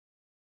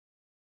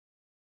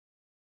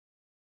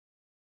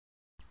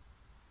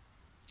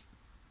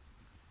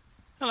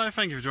Hello,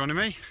 thank you for joining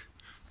me.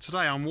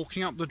 Today I'm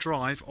walking up the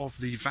drive of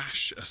the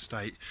Vache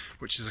Estate,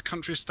 which is a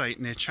country estate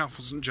near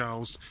Chalfont St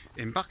Giles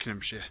in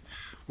Buckinghamshire.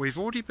 We've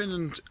already been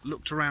and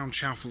looked around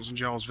Chalfont St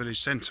Giles village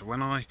centre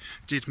when I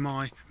did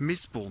my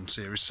Misbourne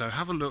series, so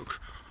have a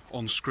look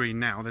on screen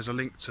now. There's a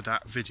link to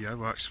that video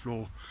where I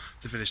explore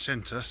the village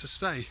centre.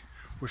 So today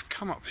we've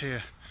come up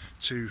here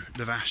to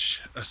the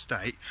Vache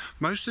Estate.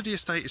 Most of the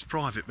estate is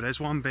private, but there's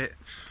one bit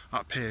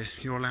up here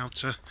you're allowed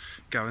to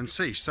go and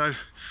see. So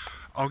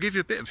I'll give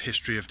you a bit of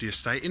history of the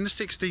estate. In the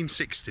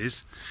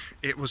 1660s,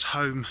 it was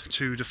home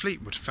to the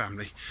Fleetwood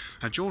family.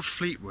 Now, George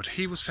Fleetwood,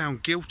 he was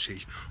found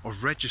guilty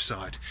of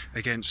regicide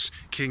against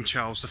King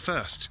Charles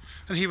I,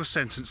 and he was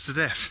sentenced to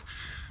death.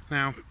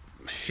 Now,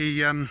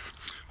 he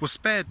was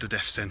spared the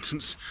death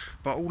sentence,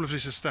 but all of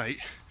his estate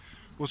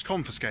was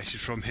confiscated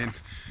from him.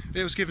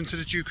 It was given to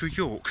the Duke of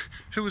York,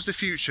 who was the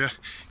future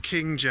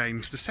King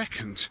James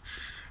II.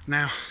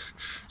 Now,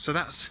 so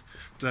that's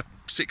the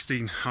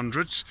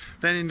 1600s.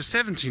 Then in the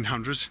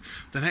 1700s,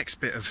 the next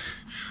bit of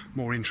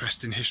more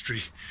interesting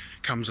history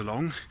comes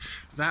along.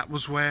 That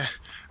was where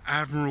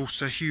Admiral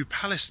Sir Hugh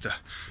Palliser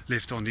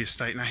lived on the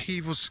estate. Now, he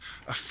was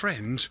a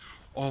friend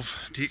of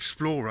the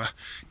explorer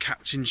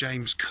Captain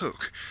James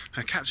Cook.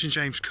 Now, Captain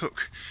James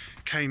Cook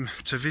came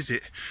to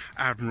visit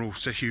Admiral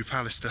Sir Hugh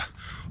Palliser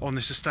on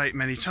this estate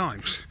many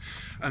times,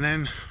 and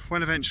then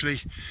when eventually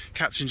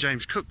Captain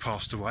James Cook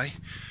passed away,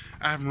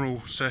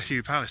 Admiral Sir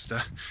Hugh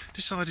Palliser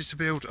decided to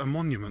build a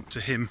monument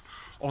to him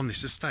on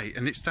this estate,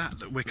 and it's that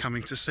we're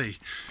coming to see.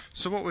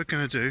 So what we're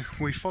going to do,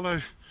 we follow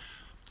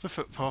the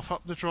footpath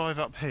up the drive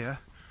up here.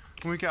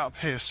 When we get up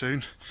here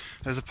soon,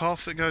 there's a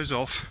path that goes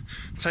off,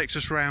 takes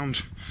us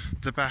round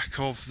the back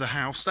of the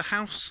house. The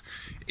house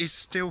is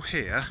still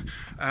here,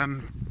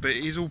 but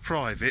it is all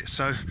private,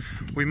 so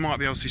we might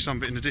be able to see some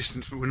of it in the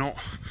distance, but we're not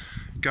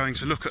going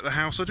to look at the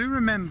house. I do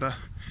remember,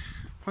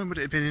 when would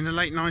it have been, in the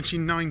late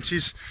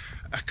 1990s,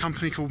 a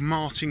company called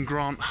Martin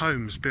Grant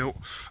Homes built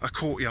a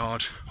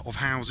courtyard of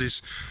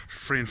houses,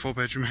 3 and 4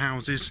 bedroom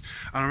houses,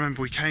 and I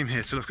remember we came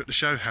here to look at the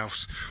show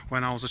house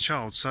when I was a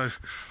child. So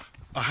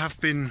I have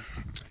been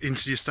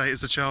into the estate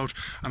as a child,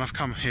 and I've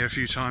come here a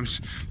few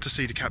times to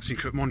see the Captain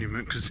Cook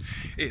monument, because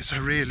it's a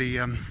really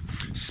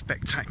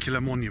spectacular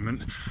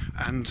monument,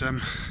 and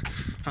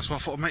that's why I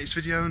thought I'd make this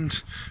video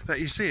and let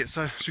you see it.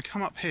 So as we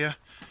come up here,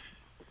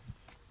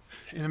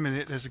 in a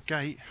minute there's a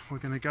gate. We're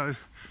going to go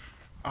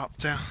up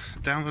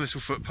down the little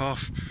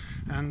footpath,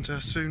 and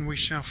soon we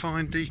shall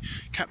find the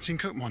Captain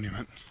Cook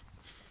monument.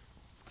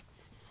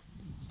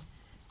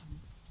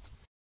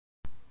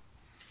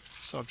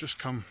 So I've just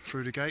come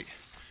through the gate,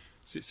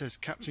 so it says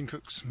Captain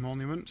Cook's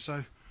monument, so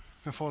I'm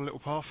going to follow a little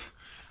path,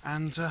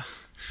 and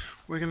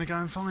we're going to go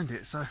and find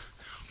it. So I'm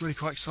really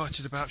quite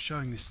excited about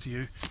showing this to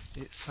you.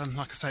 It's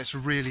like I say, it's a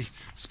really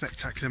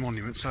spectacular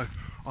monument. So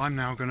I'm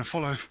now going to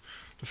follow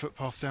the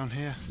footpath down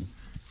here.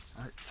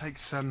 It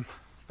takes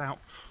about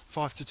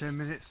 5 to 10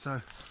 minutes,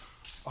 so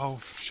I'll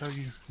show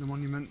you the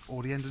monument,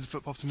 or the end of the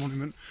footpath to the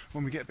monument,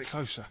 when we get a bit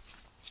closer.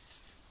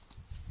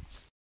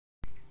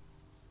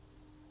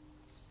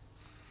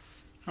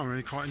 I'm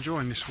really quite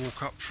enjoying this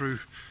walk up through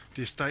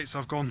the estates.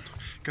 It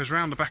goes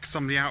round the back of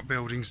some of the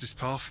outbuildings, this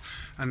path,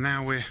 and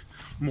now we're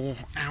more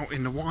out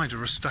in the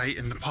wider estate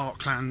in the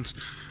parkland,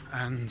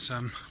 and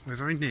we're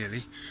very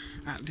nearly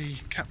at the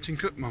Captain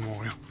Cook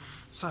Memorial.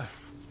 So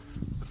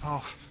the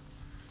path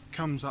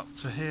comes up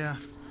to here,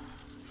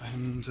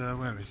 and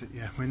where is it?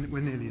 Yeah,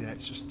 we're nearly there.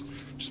 It's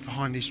just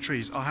behind these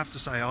trees. I have to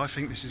say, I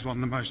think this is one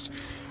of the most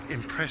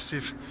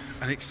impressive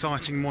and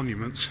exciting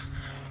monuments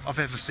I've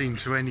ever seen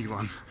to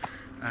anyone.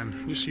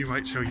 Just you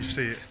wait till you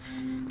see it.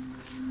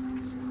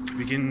 It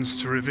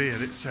begins to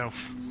reveal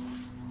itself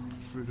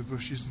through the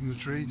bushes and the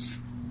trees.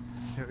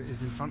 Here it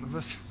is in front of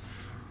us.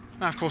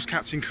 Now, of course,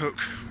 Captain Cook,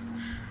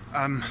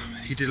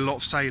 he did a lot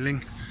of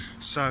sailing,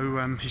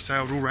 so he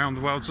sailed all around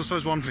the world. So I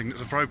suppose one thing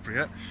that's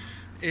appropriate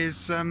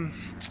is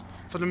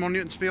for the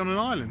monument to be on an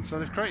island. So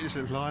they've created this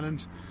little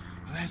island,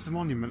 and there's the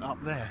monument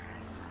up there.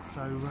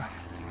 So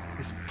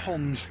this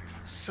pond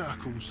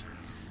circles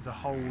the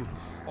whole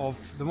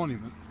of the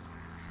monument.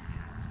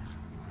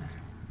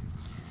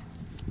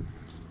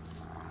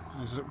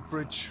 There's a little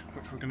bridge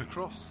which we're going to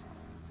cross.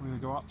 We're going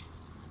to go up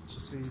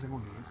to see the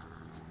monument.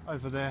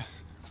 Over there,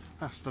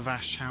 that's the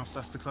Vache house.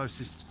 That's the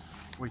closest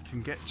we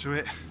can get to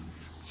it.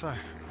 So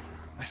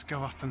let's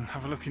go up and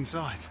have a look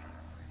inside.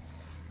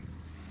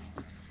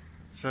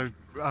 So,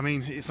 I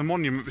mean, it's a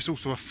monument, but it's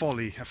also a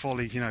folly. A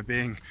folly, you know,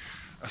 being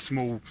a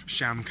small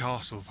sham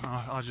castle.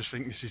 I just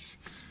think this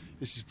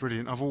is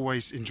brilliant. I've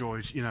always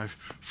enjoyed, you know,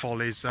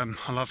 follies. I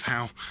love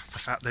how the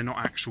fact they're not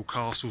actual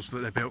castles,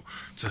 but they're built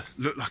to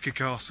look like a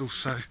castle.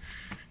 So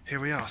here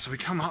we are. So we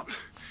come up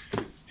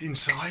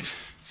inside.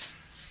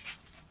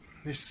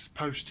 This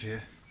post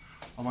here,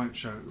 I won't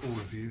show all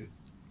of you,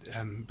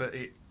 but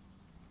it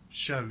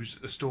shows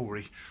a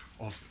story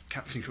of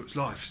Captain Cook's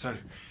life. So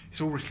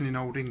it's all written in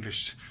Old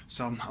English,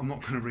 so I'm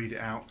not going to read it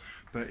out,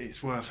 but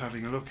it's worth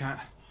having a look at.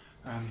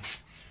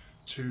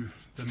 To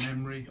the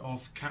memory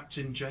of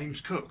Captain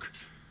James Cook.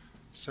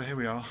 So here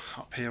we are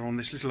up here on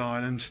this little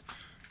island,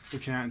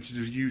 looking out into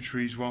the yew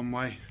trees one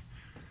way,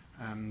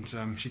 and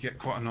you get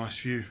quite a nice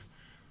view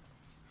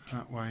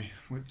that way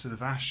to the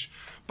Vache.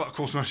 But of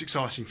course the most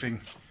exciting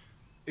thing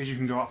is you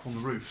can go up on the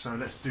roof, so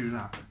let's do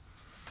that.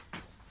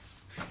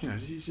 You know, I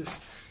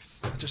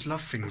just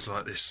love things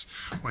like this,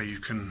 where you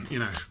can, you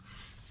know,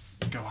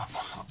 go up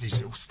these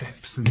little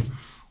steps and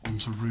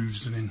onto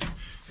roofs and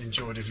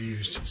enjoy the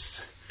views.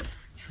 It's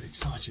really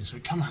exciting. So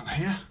we come out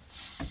here.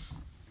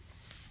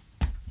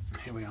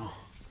 Here we are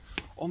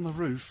on the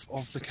roof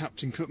of the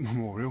Captain Cook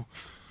Memorial,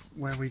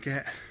 where we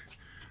get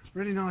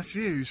really nice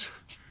views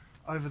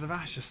over the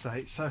Vache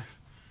Estate. So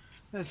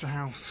there's the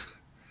house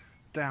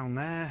down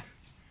there.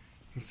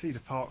 You can see the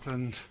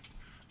parkland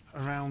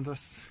around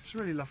us. It's a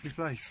really lovely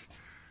place.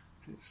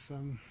 It's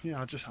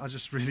yeah, I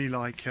just really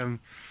like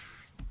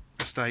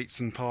estates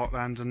and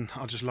parkland, and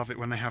I just love it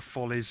when they have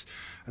follies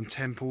and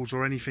temples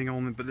or anything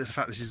on them. But the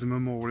fact this is a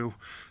memorial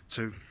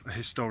to a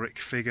historic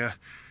figure,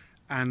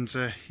 and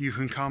you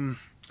can come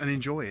and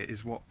enjoy it,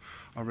 is what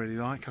I really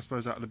like. I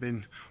suppose that would have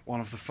been one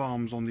of the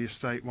farms on the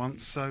estate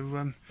once, so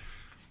I'm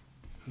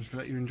just going to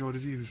let you enjoy the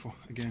views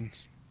again.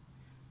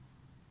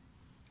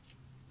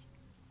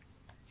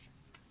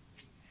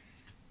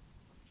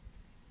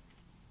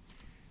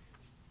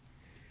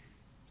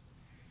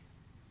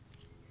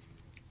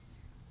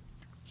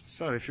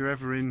 So if you're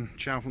ever in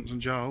Chalfont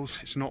St Giles,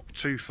 it's not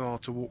too far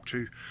to walk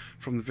to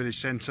from the village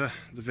centre.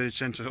 The village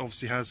centre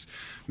obviously has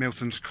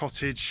Milton's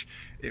cottage.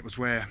 It was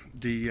where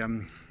the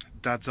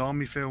Dad's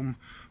Army film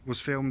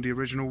was filmed, the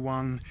original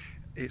one.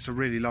 It's a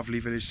really lovely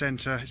village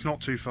centre. It's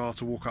not too far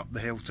to walk up the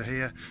hill to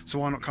here. So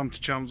why not come to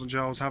Chalfont St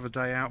Giles, have a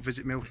day out,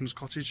 visit Milton's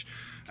cottage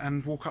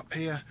and walk up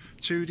here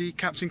to the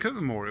Captain Cook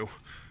Memorial.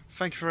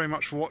 Thank you very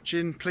much for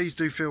watching. Please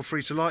do feel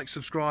free to like,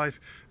 subscribe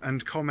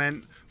and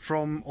comment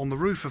from on the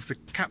roof of the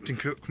Captain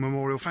Cook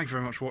Memorial. Thank you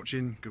very much for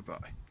watching.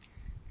 Goodbye.